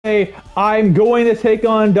Hey, I'm going to take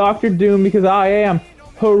on Doctor Doom because I am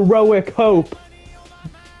heroic hope.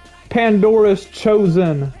 Pandora's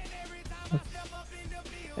chosen.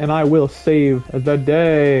 And I will save the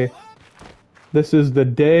day. This is the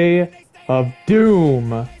day of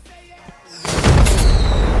doom.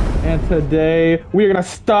 And today we are gonna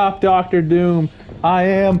stop Doctor Doom. I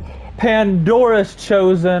am Pandora's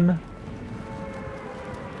chosen.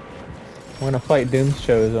 We're gonna fight Doom's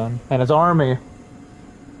chosen and his army.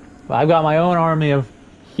 I've got my own army of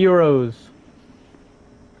heroes.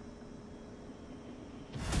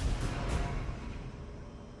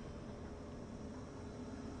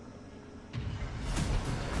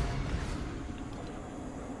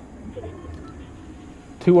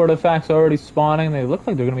 Two artifacts already spawning. They look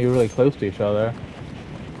like they're gonna be really close to each other.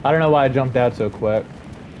 I don't know why I jumped out so quick.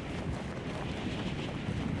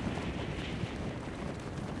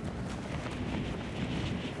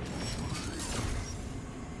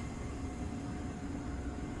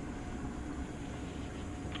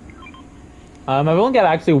 I've only got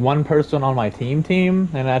actually one person on my team,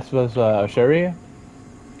 and that was Shuri.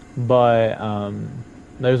 But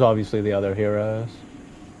there's obviously the other heroes.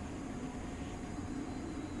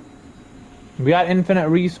 We got infinite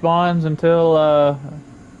respawns until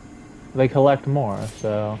they collect more.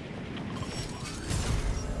 So,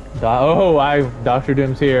 Doctor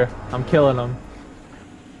Doom's here. I'm killing him.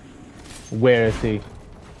 Where is he?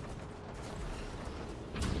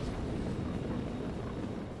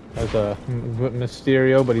 There's a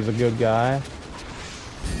Mysterio, but he's a good guy.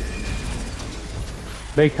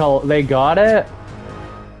 They got it?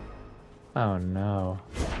 Oh no.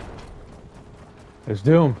 There's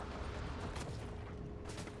Doom.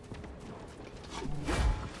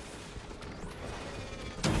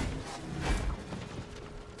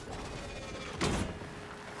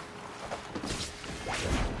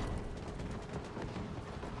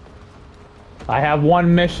 I have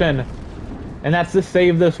one mission. And that's to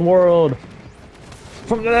save this world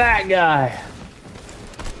from that guy.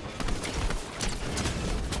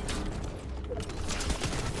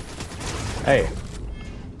 Hey.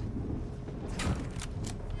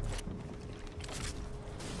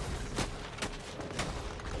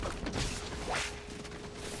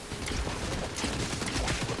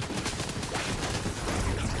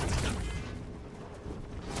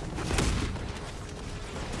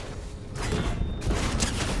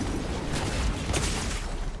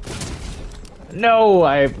 No,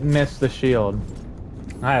 I missed the shield.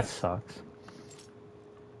 That sucks.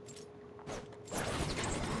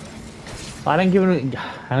 I didn't give it.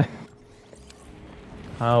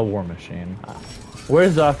 Oh, War Machine.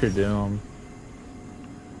 Where's Doctor Doom?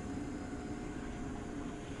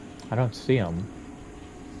 I don't see him.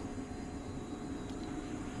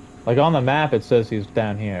 Like on the map, it says he's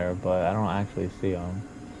down here, but I don't actually see him.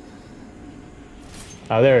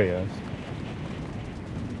 Oh, there he is.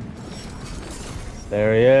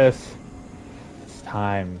 There he is. It's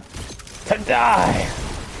time to die.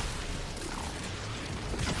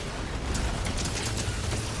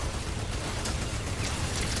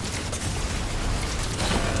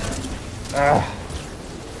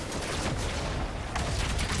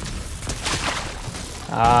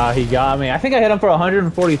 He got me. I think I hit him for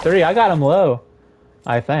 143. I got him low.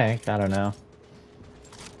 I think. I don't know.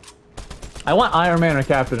 I want Iron Man or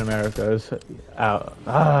Captain America's out.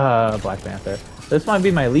 Black Panther. This might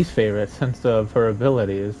be my least favorite since of her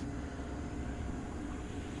abilities.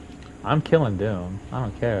 I'm killing Doom. I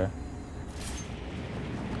don't care.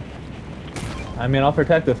 I mean, I'll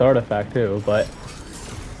protect this artifact too, but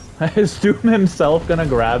is Doom himself gonna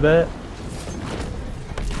grab it?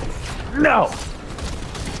 No!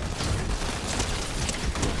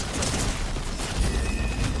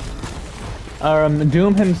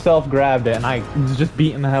 Doom himself grabbed it, and I was just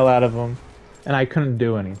beating the hell out of him, and I couldn't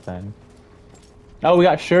do anything. Oh, we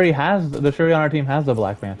got Shuri the Shuri on our team has the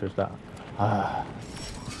Black Panther stuff.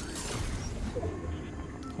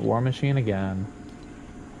 War Machine again.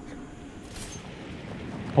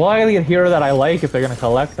 Well, I gotta get a hero that I like if they're gonna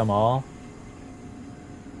collect them all.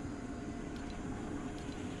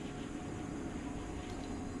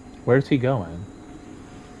 Where's he going?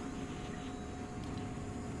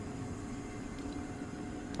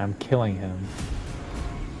 I'm killing him.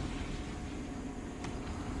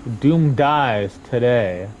 Doom dies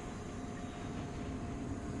today.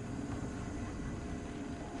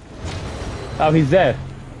 Oh, he's dead.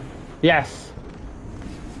 Yes.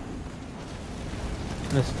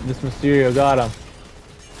 This Mysterio got him.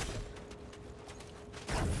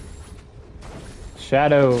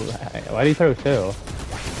 Shadow. Why did he throw two?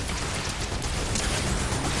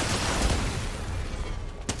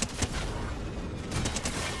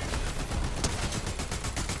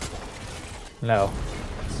 No.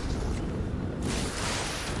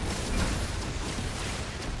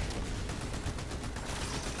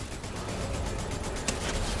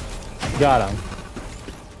 Got him.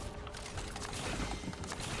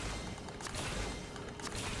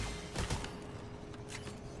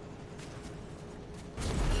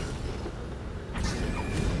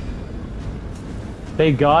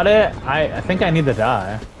 They got it? I think I need to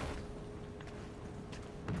die.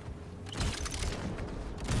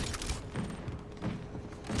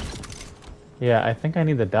 Yeah, I think I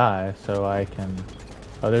need to die so I can...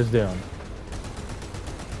 Oh, there's Doom.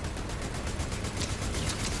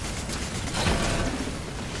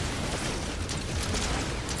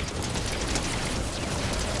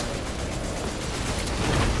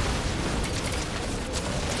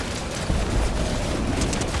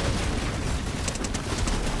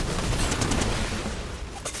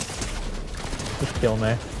 Just kill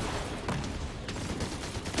me.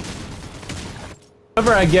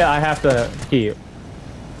 Whatever I get, I have to keep.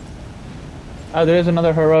 Oh, there's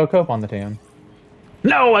another heroic hope on the team.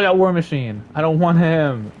 No, I got War Machine. I don't want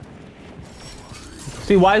him.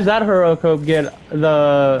 See, why does that heroic hope get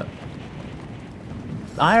the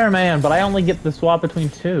Iron Man, but I only get the swap between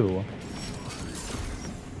two?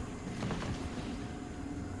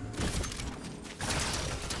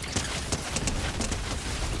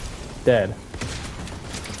 Dead.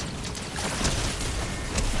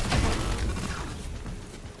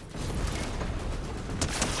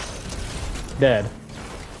 Dead.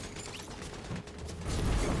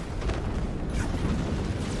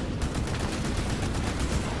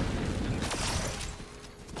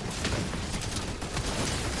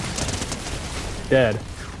 Dead.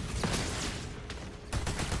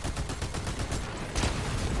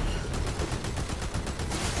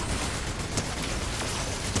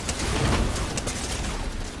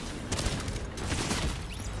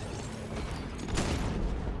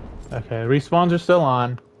 Okay, respawns are still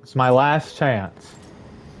on. It's my last chance.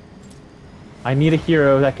 I need a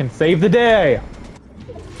hero that can save the day!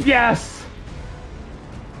 Yes!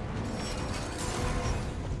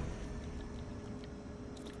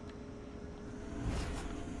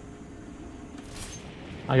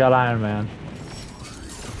 I got Iron Man.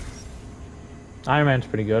 Iron Man's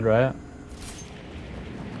pretty good, right?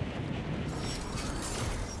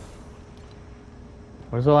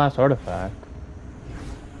 Where's the last artifact?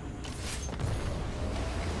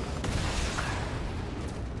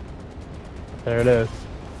 There it is.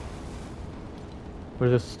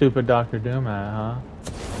 Where's this stupid Dr. Doom at, huh?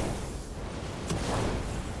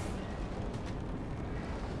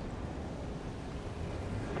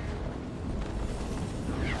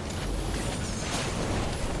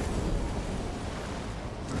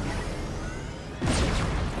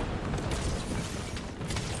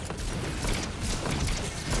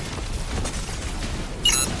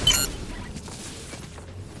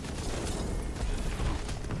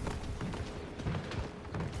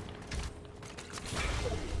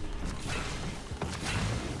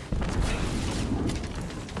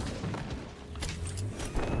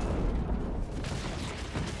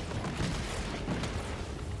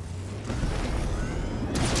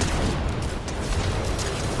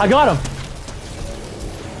 I got him!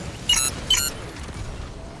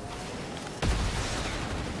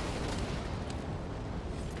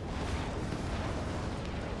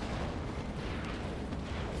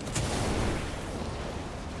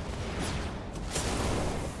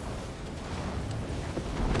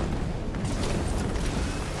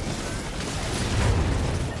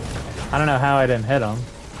 I don't know how I didn't hit him.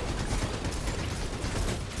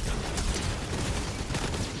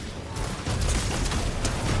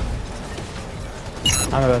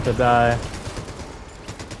 I'm about to die.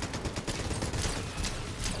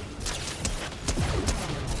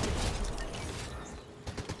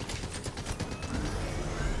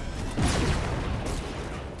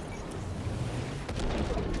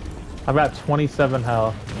 I've got 27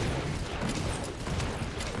 health.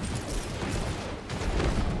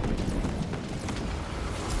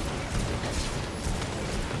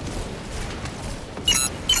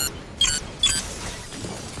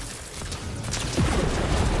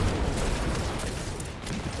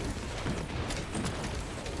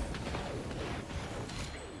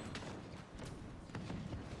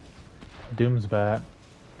 Doom's back.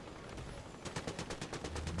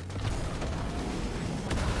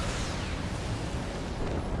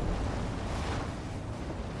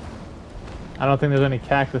 I don't think there's any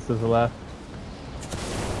cactuses left.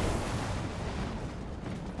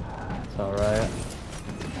 It's alright.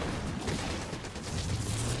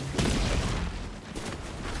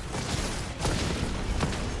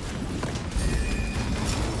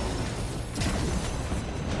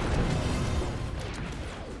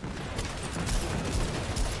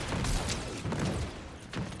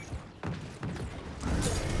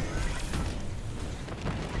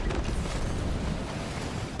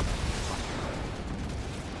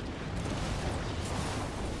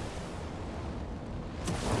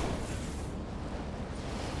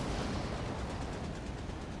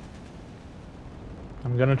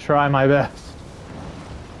 I'm gonna try my best.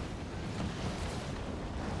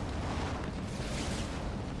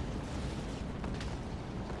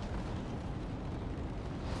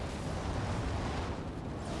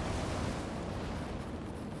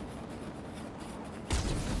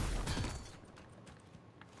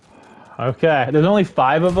 Okay, there's only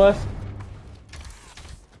 5 of us.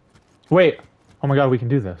 Wait. Oh my god, we can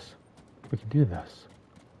do this. We can do this.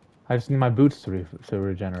 I just need my boots to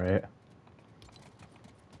regenerate.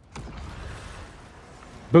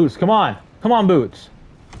 Boots, come on! Come on, Boots!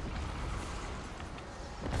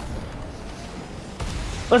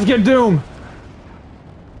 Let's get Doom!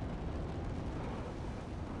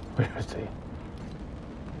 Where is he?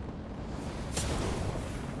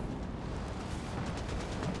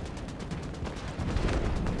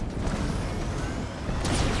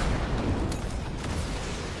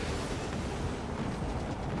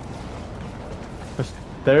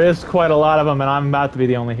 There is quite a lot of them, and I'm about to be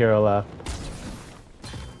the only hero left.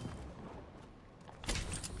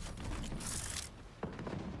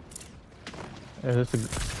 Is this a...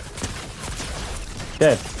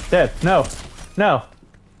 Dead. Dead. No. No.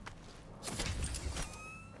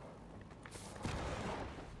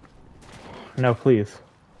 No, please.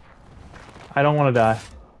 I don't want to die.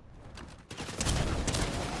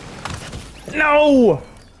 No!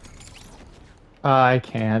 I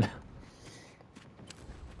can't.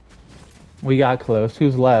 We got close.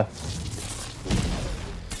 Who's left?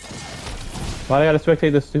 Why do I gotta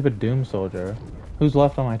spectate this stupid Doom soldier? Who's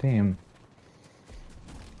left on my team?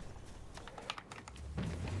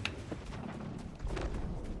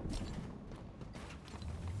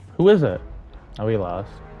 Who is it? Oh, we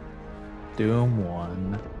lost. Doom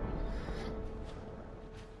won.